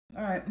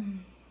All right.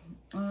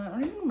 I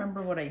don't even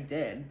remember what I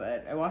did,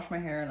 but I washed my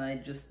hair and I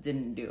just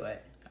didn't do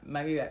it.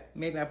 Maybe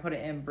I put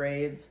it in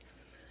braids.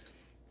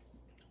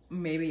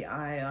 Maybe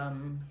I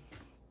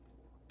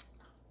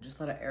just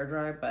let it air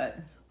dry, but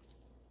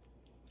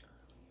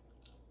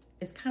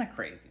it's kind of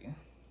crazy.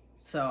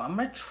 So I'm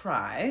gonna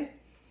try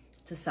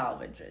to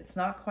salvage it. It's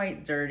not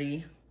quite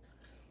dirty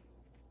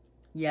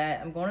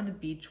yet. I'm going to the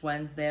beach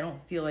Wednesday. I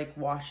don't feel like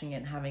washing it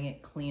and having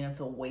it clean. It's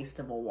a waste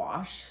of a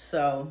wash.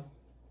 So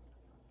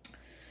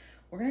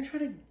we're gonna try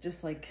to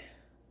just like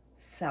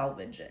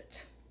salvage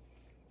it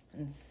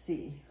and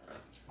see.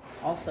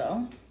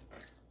 Also,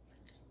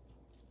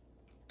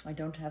 I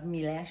don't have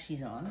me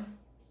lashes on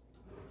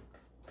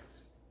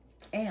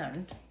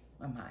and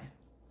I'm high.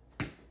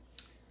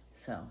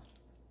 So,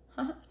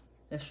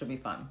 this should be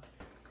fun.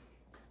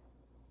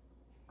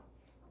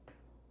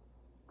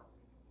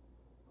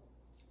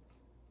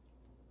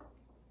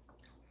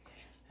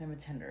 I have a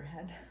tender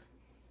head.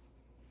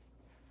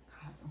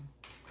 God.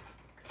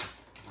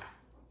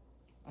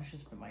 I should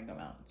spit my gum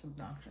out. It's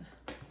obnoxious.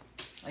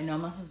 I know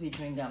I'm not supposed to be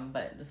chewing gum,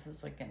 but this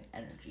is like an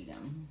energy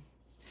gum.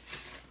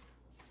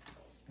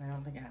 I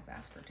don't think it has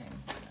aspartame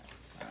in it.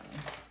 I don't know.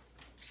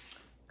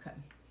 Okay.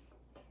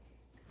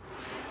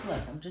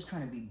 Look, I'm just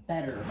trying to be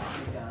better about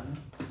the gum.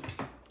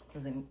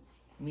 Doesn't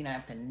mean I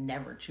have to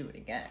never chew it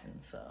again,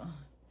 so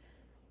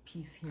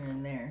piece here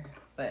and there.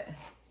 But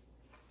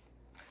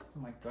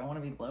I'm like, do I want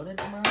to be bloated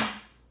tomorrow?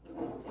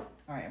 All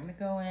right, I'm gonna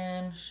go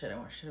in. Shit, I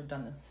should have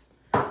done this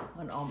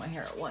on all my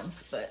hair at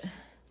once, but I'm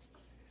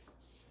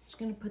just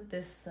gonna put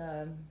this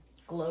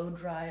glow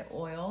dry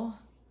oil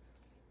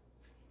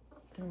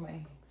through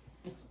my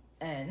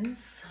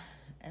ends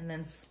and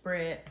then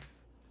spray it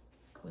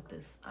with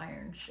this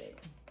iron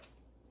shape.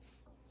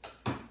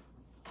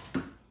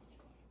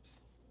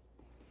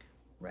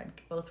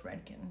 Both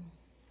Redken.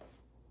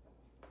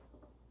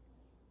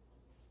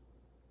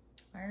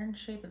 Iron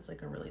shape is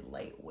like a really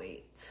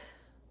lightweight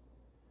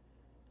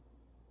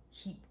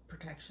heat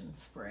protection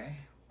spray.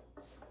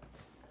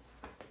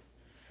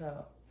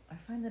 So I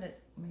find that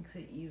it makes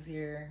it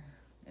easier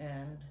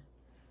and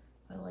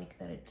I like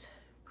that it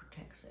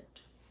protects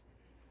it.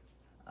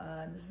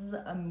 This is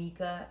a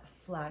Mika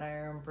flat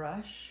iron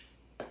brush.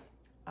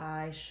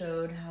 I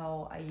showed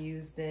how I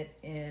used it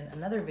in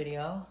another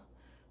video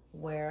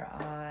where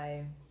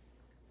I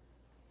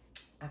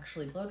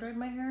actually blow dried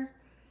my hair.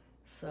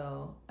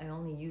 So I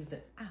only used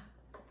it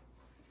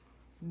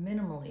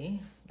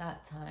minimally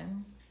that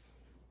time.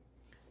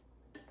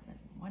 And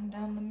one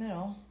down the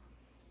middle.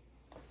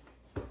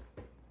 Okay.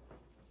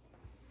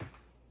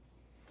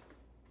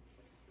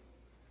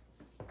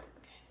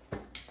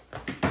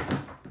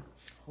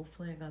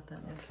 Hopefully I got that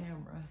on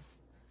camera.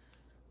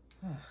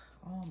 Ugh,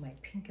 oh, my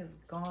pink is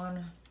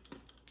gone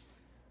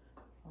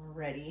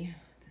already.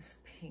 This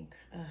pink,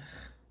 ugh.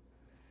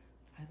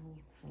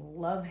 It's a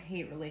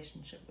love-hate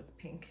relationship with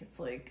pink. It's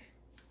like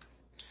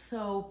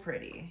so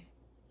pretty,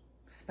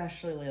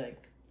 especially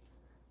like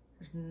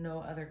there's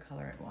no other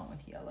color I'd want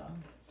with yellow.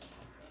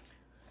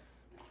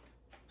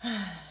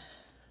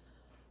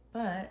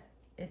 But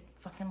it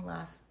fucking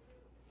lasts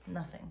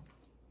nothing.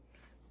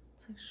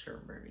 It's like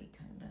sherbety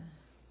kind of.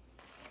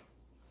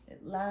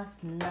 It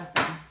lasts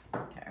nothing.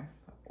 Okay,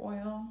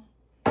 oil.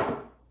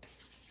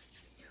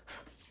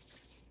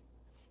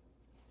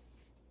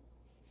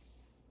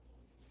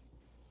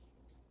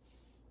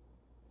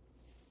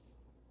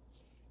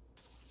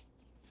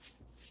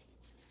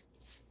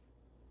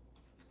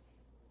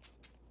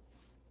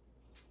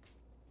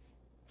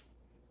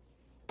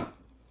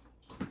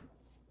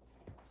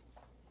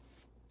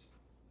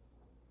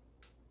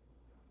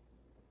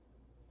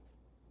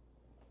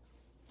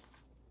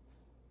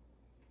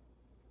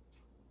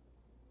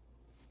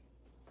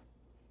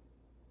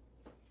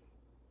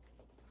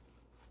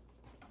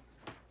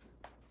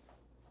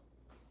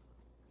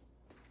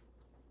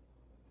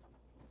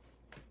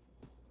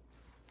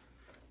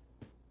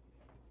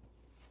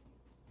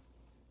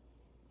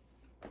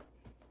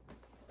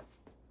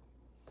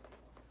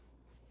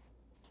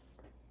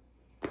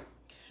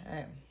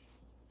 Okay.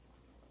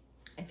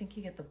 I think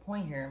you get the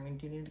point here. I mean,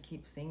 do you need to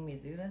keep seeing me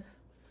do this?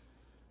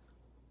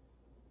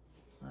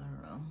 I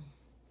don't know.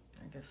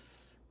 I guess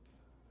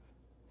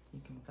you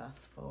can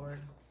fast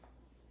forward.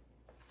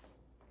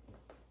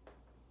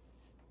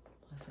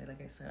 Plus,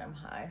 like I said, I'm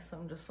high, so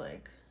I'm just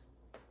like,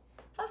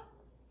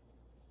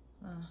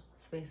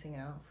 spacing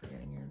out,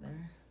 forgetting you're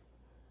there.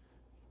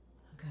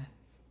 Okay.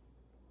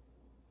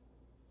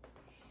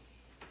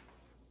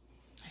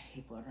 I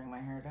hate blow drying my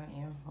hair, don't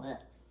you?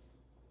 Blech.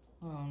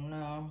 Oh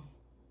no.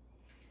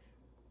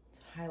 It's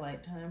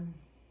highlight time.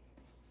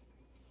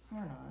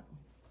 Or not.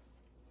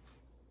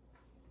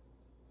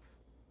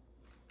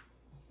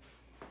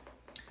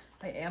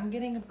 I am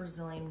getting a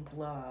Brazilian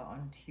blowout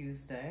on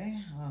Tuesday.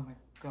 Oh my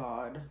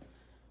God.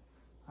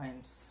 I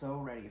am so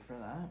ready for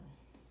that.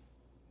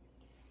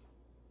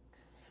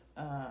 'Cause,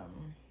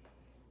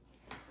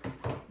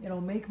 it'll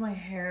make my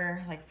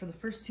hair, like for the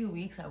first 2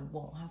 weeks, I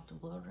won't have to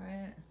blow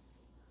dry it.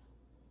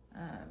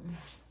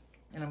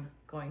 And I'm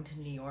going to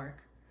New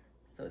York,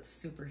 So it's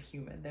super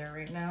humid there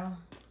right now.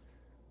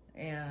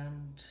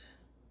 And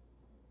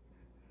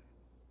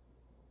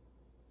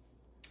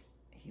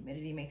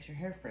humidity makes your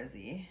hair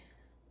frizzy.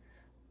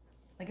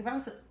 Like if I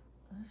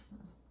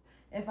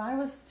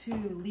was to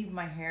leave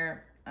my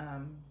hair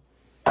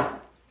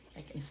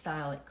like and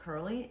style it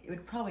curly, it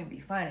would probably be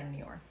fine in New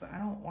York, but I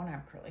don't want to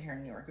have curly hair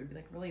in New York. It would be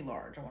like really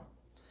large. I want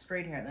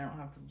straight hair, then I don't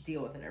have to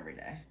deal with it every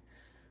day.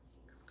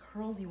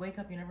 Curls, you wake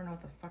up, you never know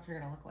what the fuck you're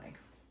gonna look like.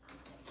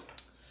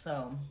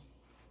 So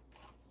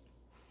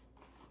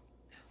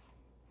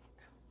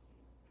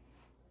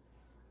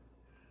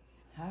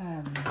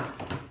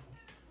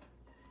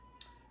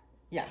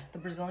yeah, the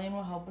Brazilian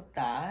will help with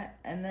that,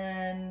 and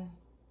then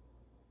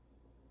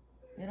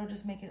it'll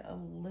just make it a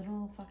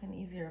little fucking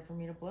easier for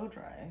me to blow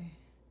dry.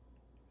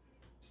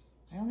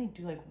 I only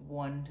do like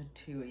 1 to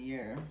 2 a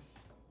year.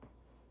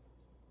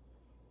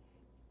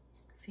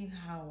 See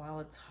how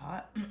while it's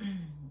hot,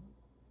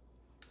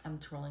 I'm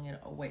twirling it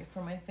away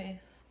from my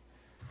face.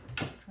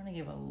 I'm trying to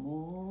give a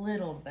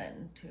little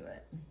bend to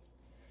it.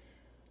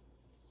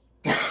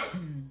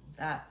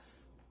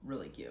 That's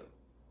really cute.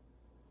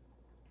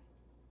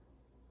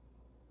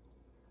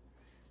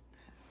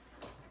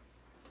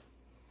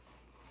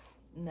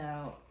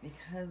 Now,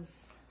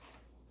 because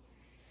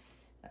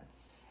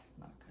that's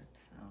not good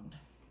sound,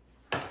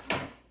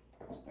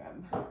 let's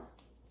grab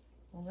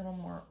a little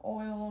more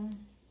oil,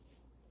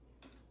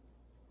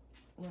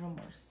 a little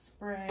more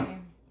spray.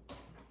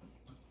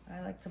 I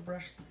like to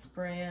brush the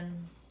spray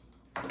in.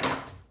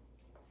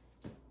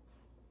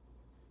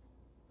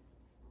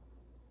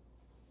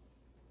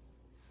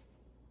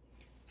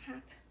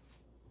 Hot.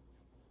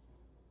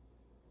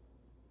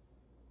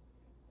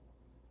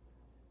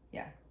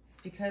 Yeah, it's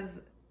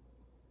because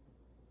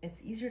it's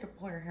easier to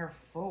pull your hair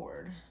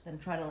forward than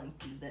try to like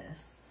do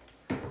this.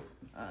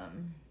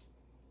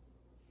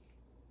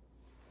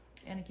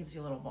 And it gives you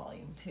a little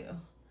volume too.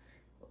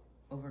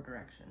 Over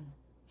direction,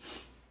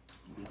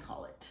 we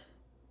call it.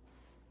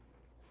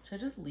 Should I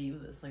just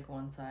leave this like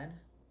one side?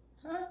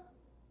 Huh?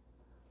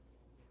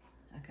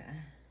 Okay.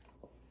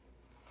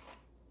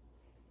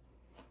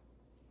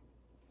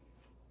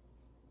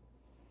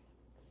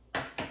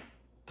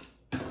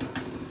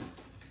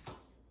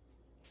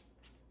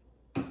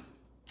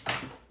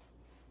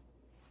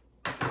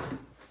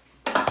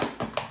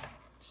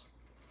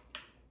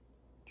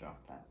 Drop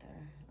that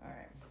there. All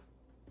right.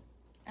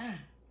 Ah.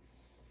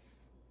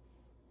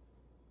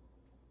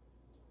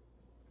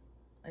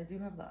 I do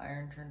have the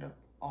iron turned up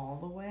all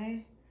the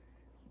way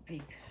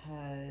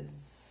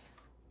because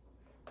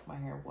my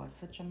hair was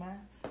such a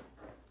mess.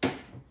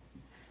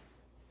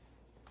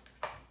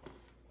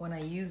 When I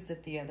used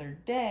it the other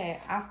day,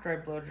 after I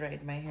blow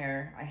dried my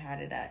hair, I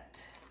had it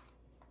at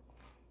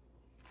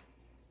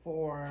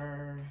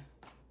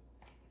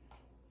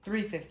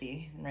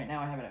 350, and right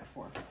now I have it at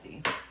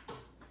 450.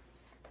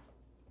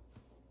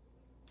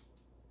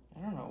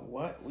 I don't know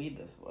what weed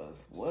this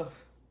was.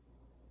 Woof.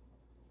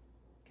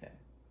 Okay.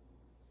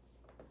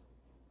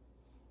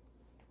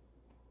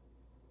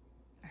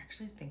 I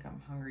actually think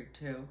I'm hungry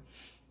too.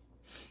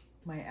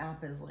 My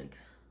app is like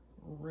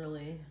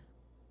really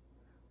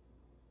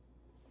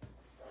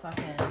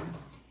fucking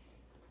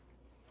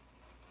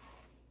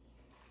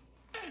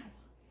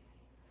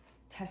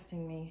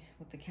testing me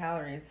with the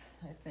calories,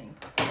 I think.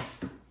 So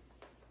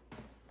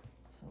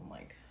I'm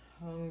like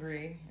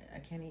hungry. I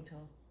can't eat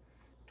till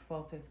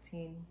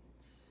 12:15.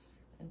 It's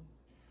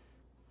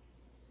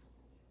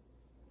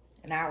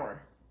an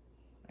hour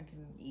I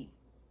can eat.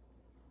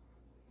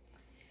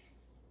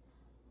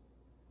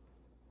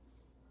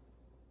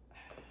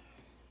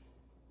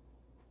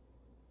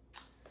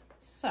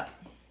 So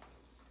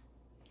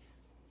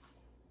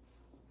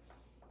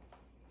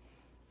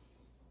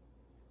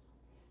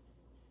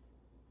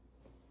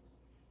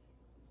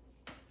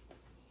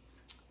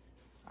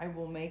I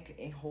will make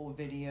a whole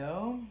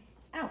video,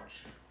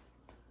 ouch,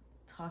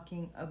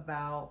 talking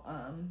about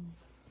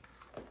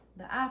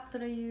the app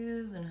that I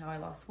use and how I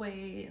lost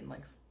weight and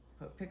like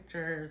put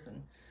pictures,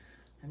 and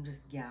I'm just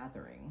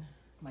gathering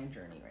my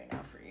journey right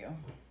now for you.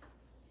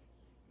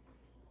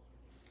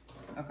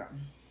 Okay.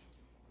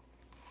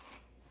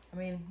 I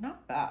mean,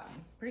 not bad,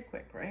 pretty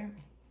quick, right?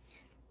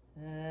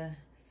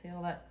 See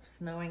all that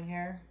snowing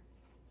hair?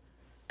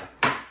 I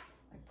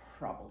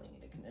probably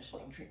need a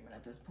conditioning treatment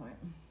at this point.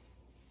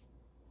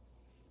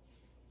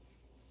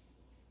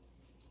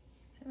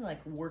 It's kind of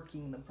like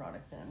working the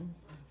product in.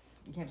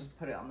 You can't just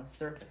put it on the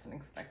surface and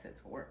expect it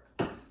to work.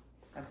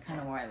 That's kind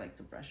of why I like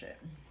to brush it.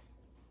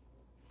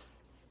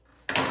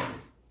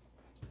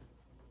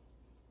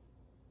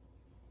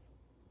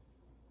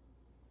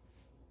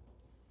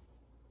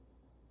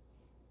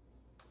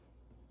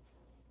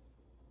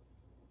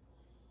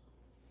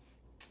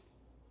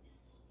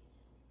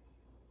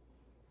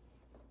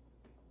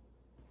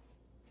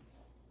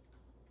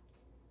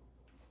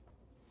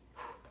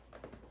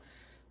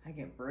 I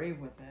get brave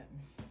with it.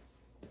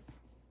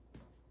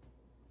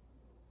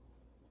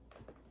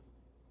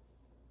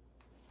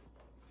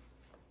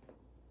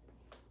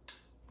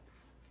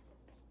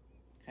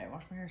 Okay, I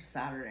washed my hair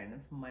Saturday and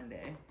it's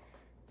Monday.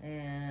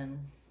 And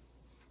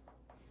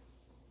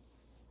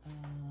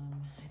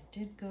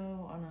did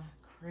go on a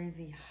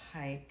crazy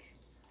hike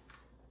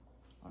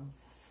on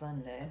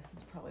Sunday. So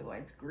that's probably why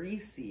it's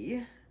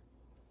greasy.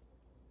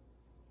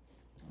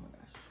 Oh my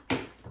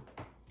gosh.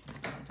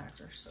 My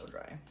contacts are so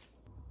dry.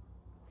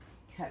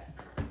 Okay.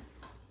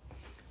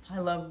 I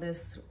love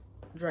this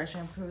dry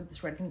shampoo,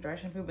 this Red Pink dry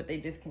shampoo, but they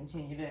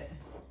discontinued it.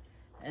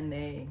 And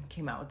they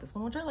came out with this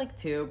one, which I like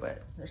too,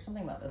 but there's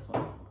something about this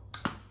one.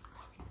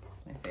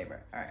 My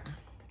favorite. All right.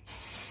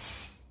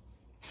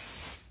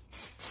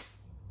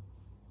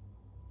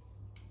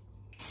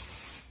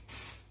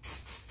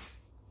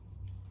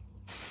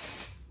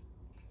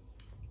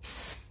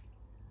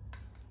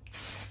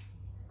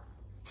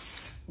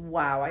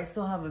 Wow, I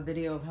still have a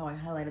video of how I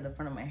highlighted the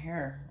front of my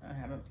hair. I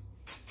haven't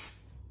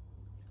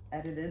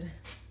edited.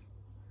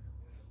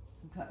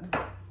 Okay.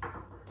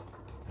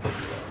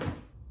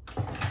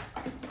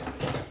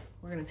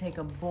 We're gonna take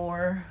a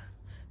boar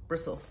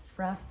bristle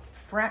flat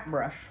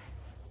brush,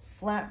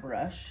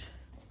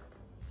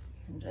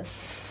 and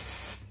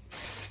just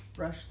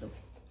brush the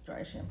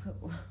dry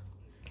shampoo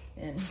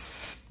in.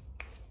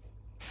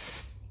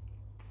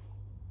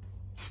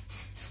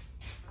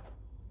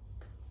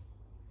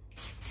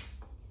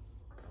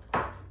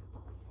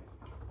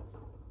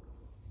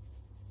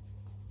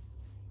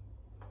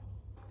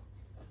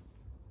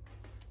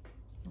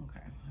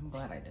 Okay, I'm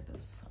glad I did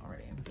this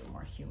already. I feel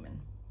more human.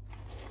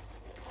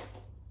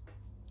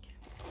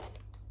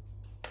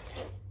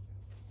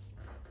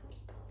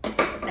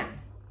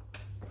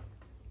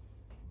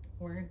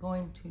 We're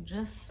going to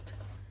just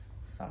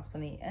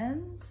soften the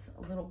ends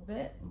a little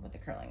bit with the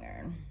curling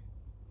iron.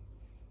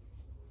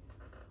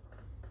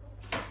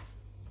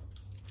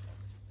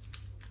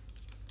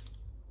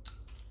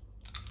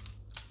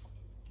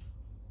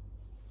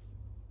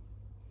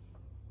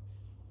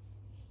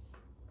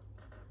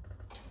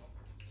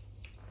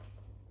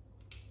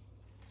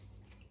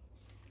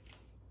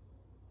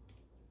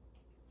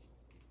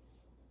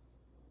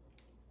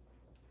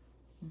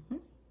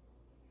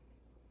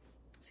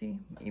 See,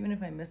 even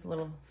if I miss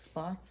little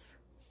spots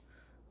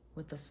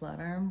with the flat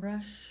iron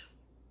brush,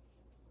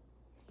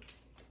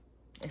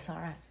 it's all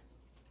right.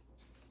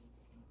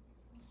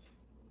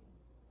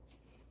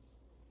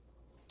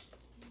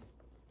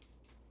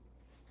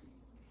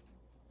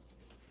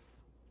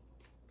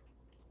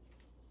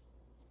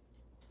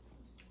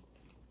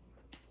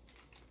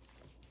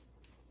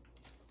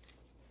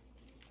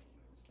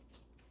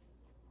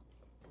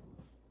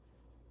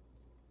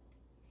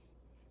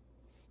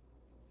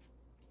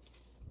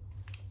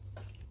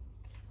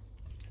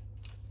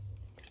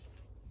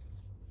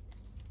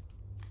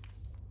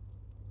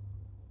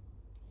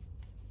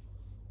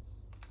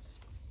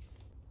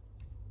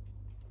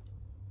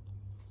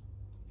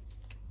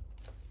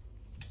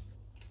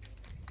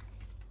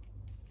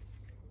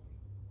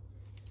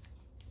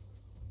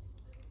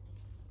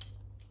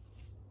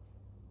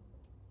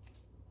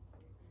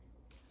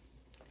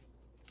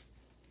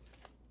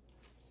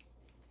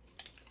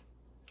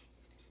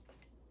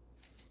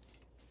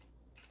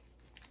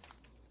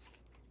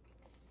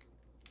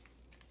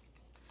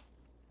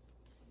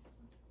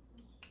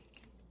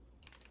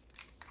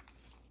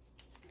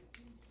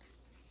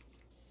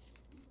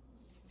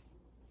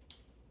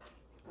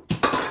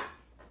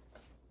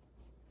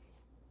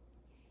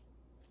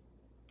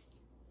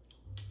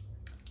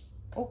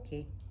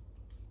 Okay.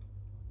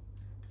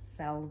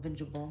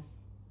 Salvageable.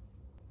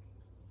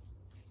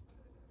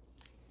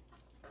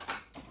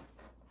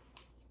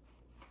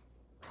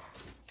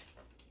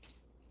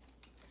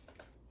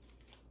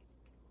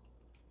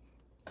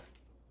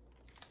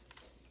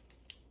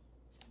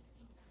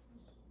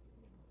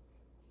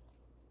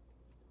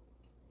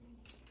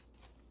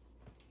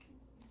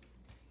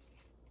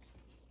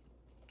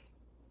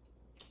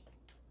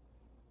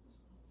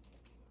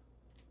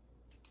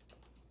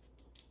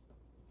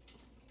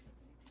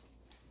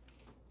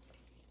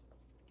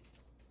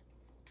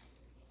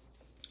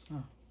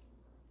 Oh,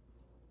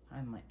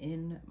 I'm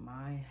in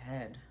my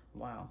head.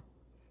 Wow.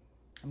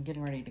 I'm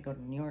getting ready to go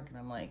to New York and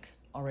I'm like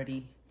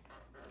already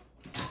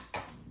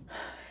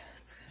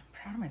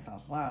proud of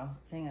myself. Wow,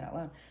 saying it out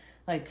loud.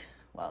 Like,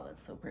 wow,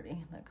 that's so pretty,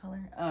 that color.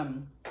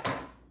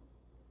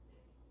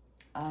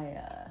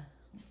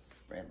 Let's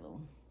spray a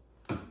little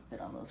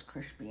bit on those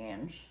crispy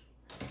ends.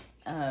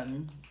 I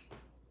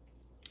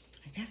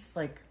guess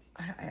like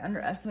I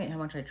underestimate how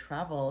much I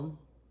traveled.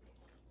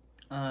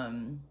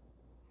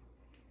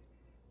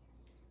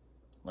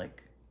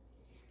 Like,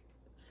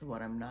 so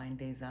what, I'm 9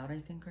 days out, I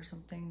think, or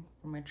something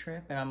for my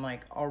trip. And I'm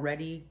like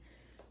already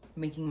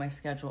making my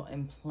schedule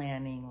and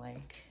planning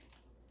like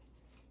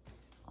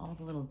all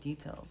the little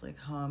details, like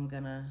how I'm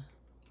gonna,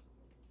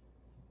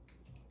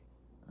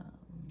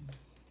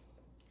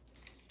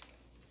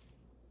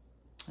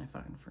 I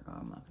fucking forgot,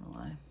 I'm not gonna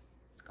lie.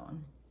 It's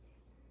gone.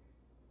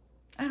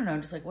 I don't know,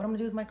 just like what I'm gonna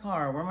do with my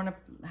car, where I'm gonna,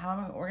 how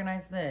I'm gonna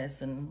organize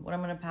this and what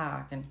I'm gonna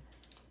pack and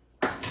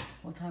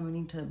what time we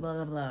need to blah,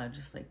 blah, blah.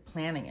 Just like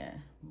planning it.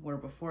 Where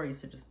before I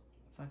used to just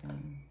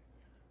fucking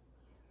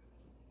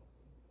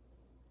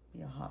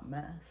be a hot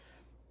mess.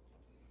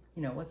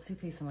 you know, what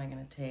suitcase am I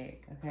gonna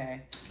take?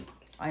 Okay,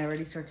 I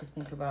already start to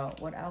think about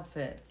what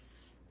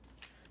outfits.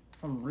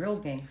 From real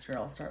gangster,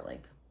 I'll start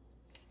like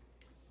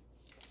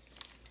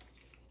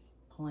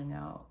pulling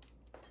out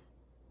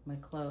my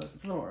clothes.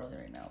 It's a little early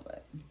right now,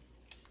 but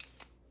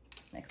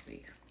next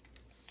week.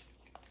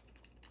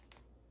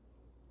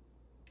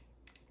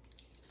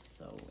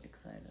 So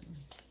excited.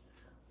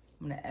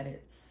 I'm gonna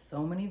edit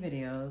so many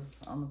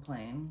videos on the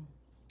plane.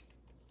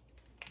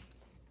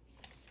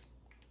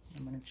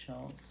 I'm gonna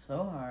chill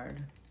so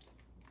hard.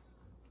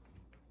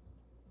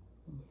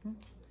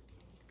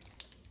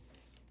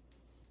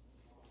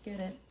 Get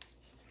it.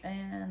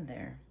 And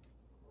there.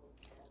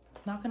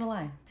 Not gonna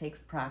lie, takes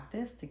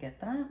practice to get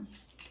that.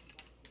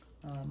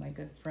 My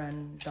good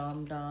friend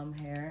Dom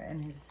Hair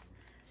and his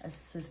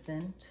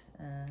assistant,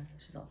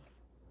 she's also,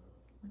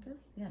 I guess,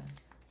 yeah.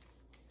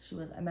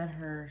 I met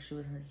her, she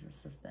was his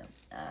assistant.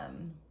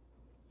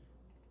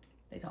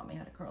 They taught me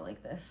how to curl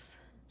like this.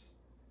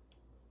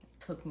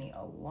 It took me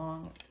a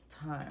long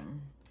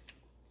time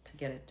to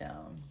get it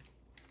down.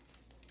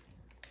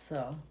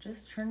 So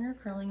just turn your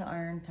curling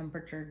iron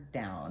temperature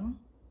down.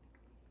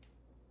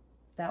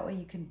 That way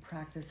you can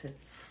practice it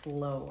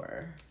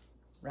slower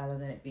rather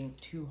than it being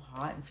too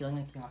hot and feeling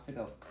like you have to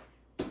go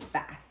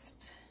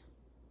fast.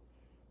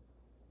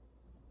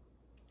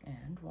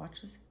 And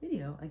watch this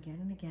video again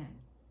and again.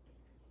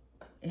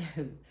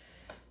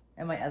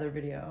 And my other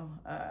video,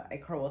 I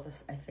curl with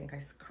this, I think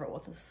I curl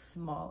with a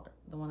small,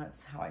 the one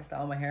that's how I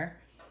style my hair.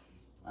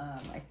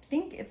 I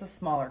think it's a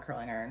smaller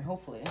curling iron.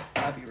 Hopefully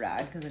that'd be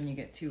rad because then you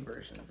get two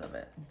versions of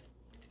it.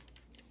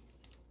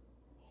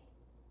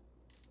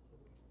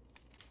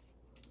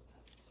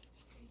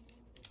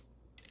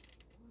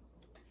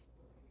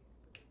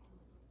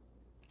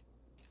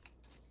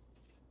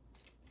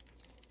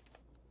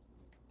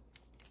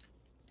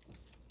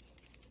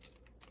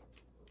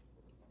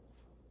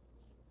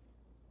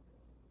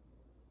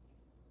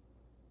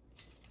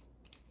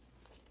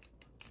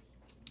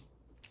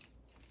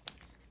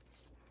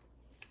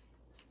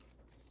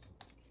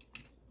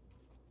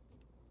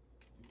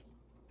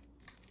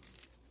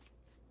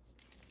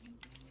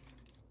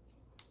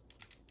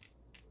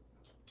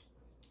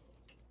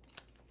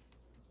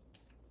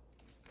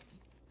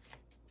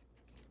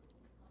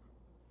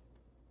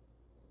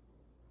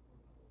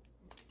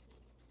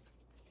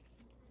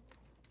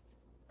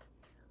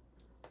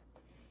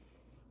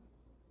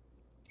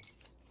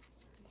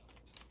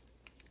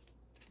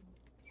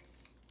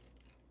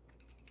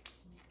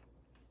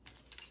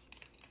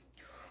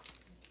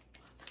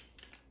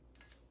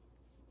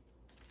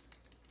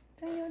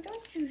 Daniel,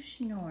 don't you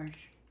snore.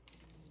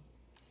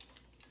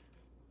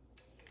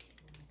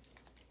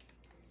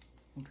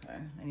 Okay,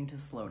 I need to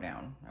slow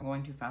down. I'm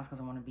going too fast because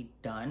I want to be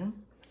done.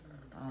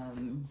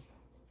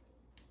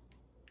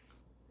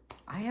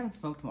 I haven't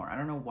smoked more. I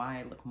don't know why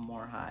I look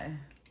more high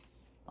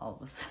all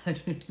of a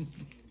sudden.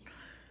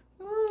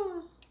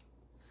 Oh,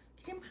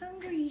 I'm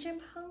hungry. I'm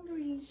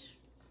hungry.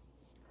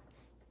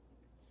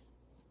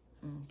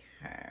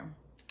 Okay.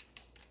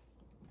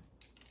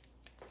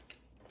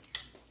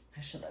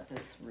 I should let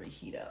this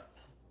reheat up.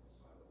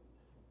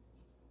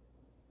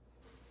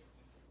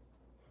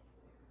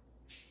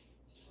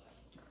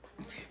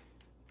 Okay.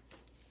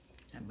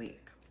 And wait.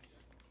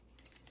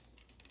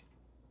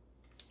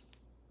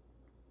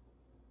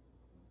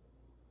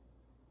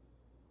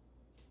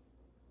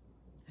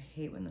 I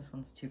hate when this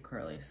one's too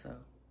curly,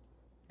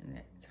 and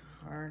it's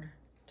hard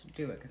to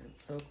do it because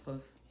it's so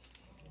close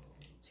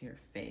to your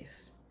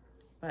face.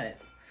 But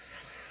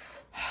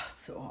it's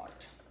so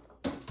hot.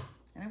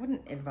 And I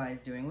wouldn't advise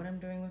doing what I'm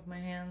doing with my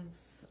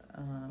hands.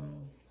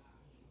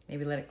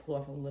 Maybe let it cool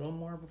off a little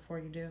more before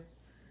you do.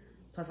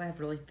 Plus I have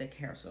really thick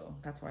hair, so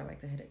that's why I like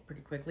to hit it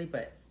pretty quickly,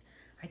 but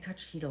I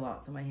touch heat a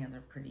lot, so my hands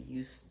are pretty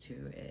used to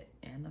it,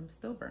 and I'm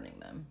still burning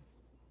them.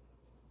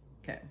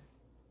 Okay.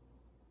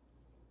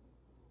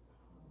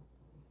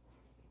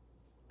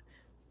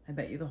 I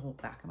bet you the whole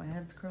back of my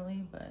head's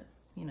curly, but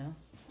you know.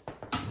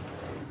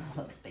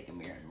 Let's take a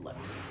mirror and look.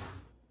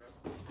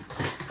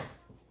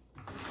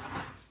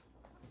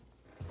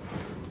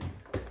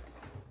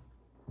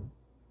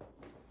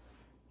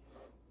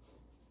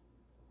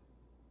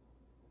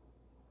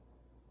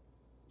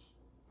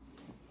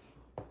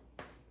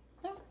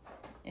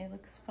 It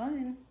looks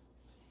fine,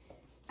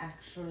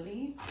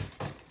 actually.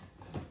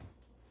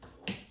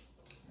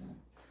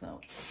 So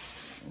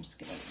I'm just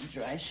gonna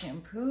dry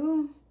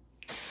shampoo.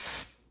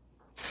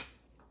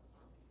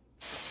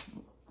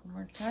 One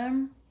more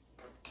time.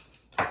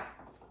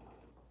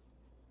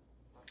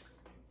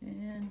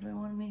 And do I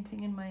want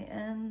anything in my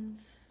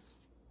ends?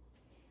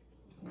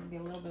 Maybe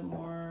a little bit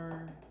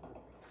more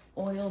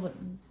oil, but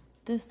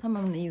this time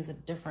I'm gonna use a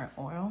different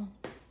oil.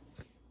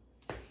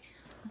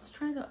 Let's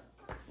try the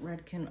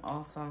Redken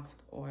All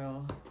Soft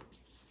oil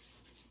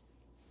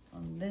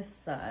on this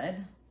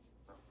side.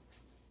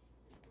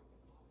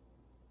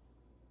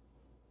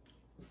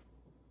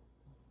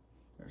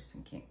 There's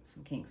some kinks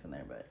in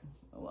there, but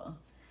oh well.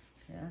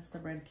 Okay, that's the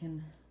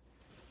Redken.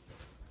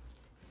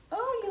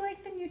 Oh, you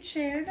like the new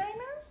chair,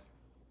 Dinah?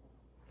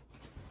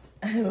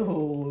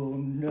 Oh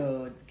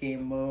no, it's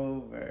game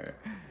over.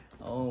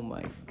 Oh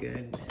my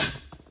goodness.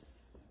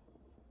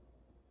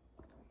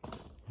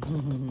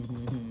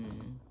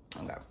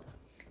 Okay.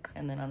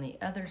 And then on the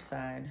other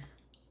side,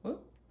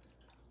 whoop,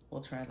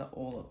 we'll try the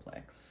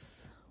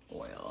Olaplex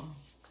oil.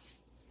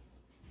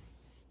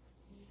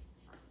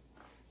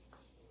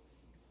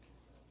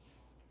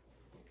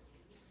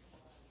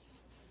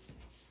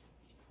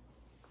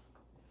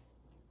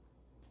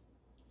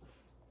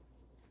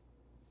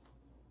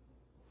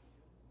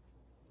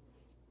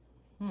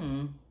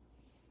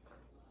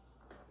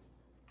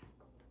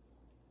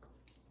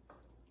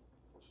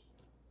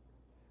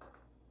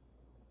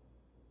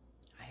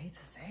 I hate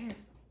to say it.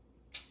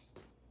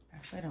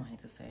 Actually, I don't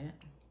hate to say it.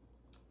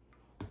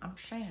 I'm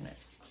saying it.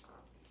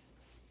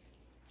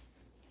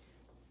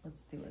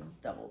 Let's do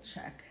a double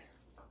check.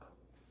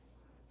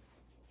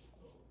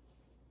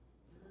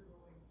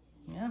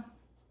 Yeah.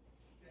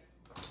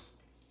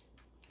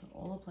 The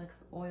Olaplex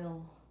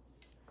oil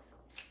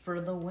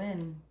for the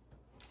win.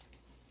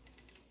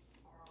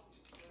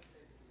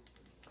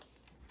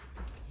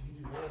 You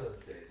can do one of those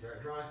days,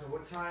 right? Veronica,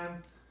 what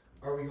time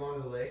are we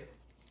going to the lake?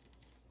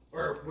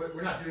 Or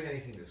we're not doing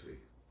anything this week.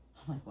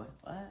 I'm like,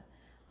 what?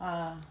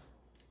 I'm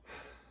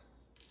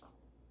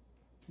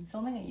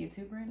filming at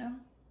YouTube right now.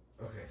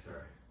 Okay,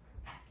 sorry.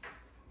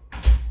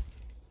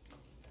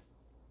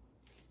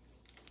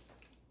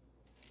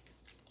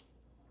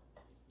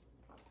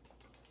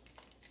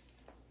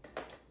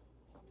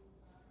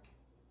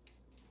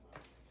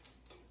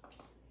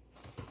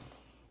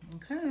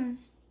 Okay.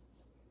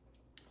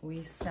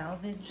 We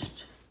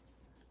salvaged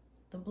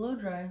the blow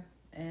dry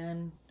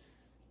and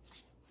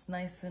it's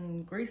nice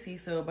and greasy,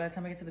 so by the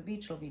time I get to the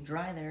beach, it'll be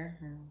dry there.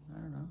 Or, I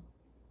don't know.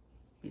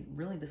 Be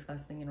really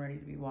disgusting and ready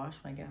to be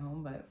washed when I get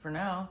home, but for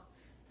now,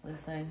 at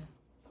least I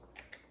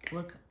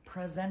look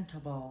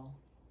presentable.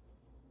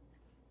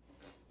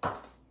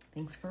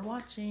 Thanks for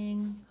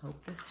watching.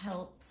 Hope this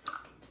helps.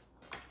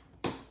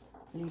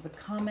 Leave a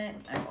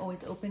comment. I'm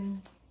always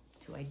open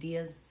to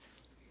ideas,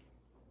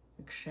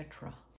 etc.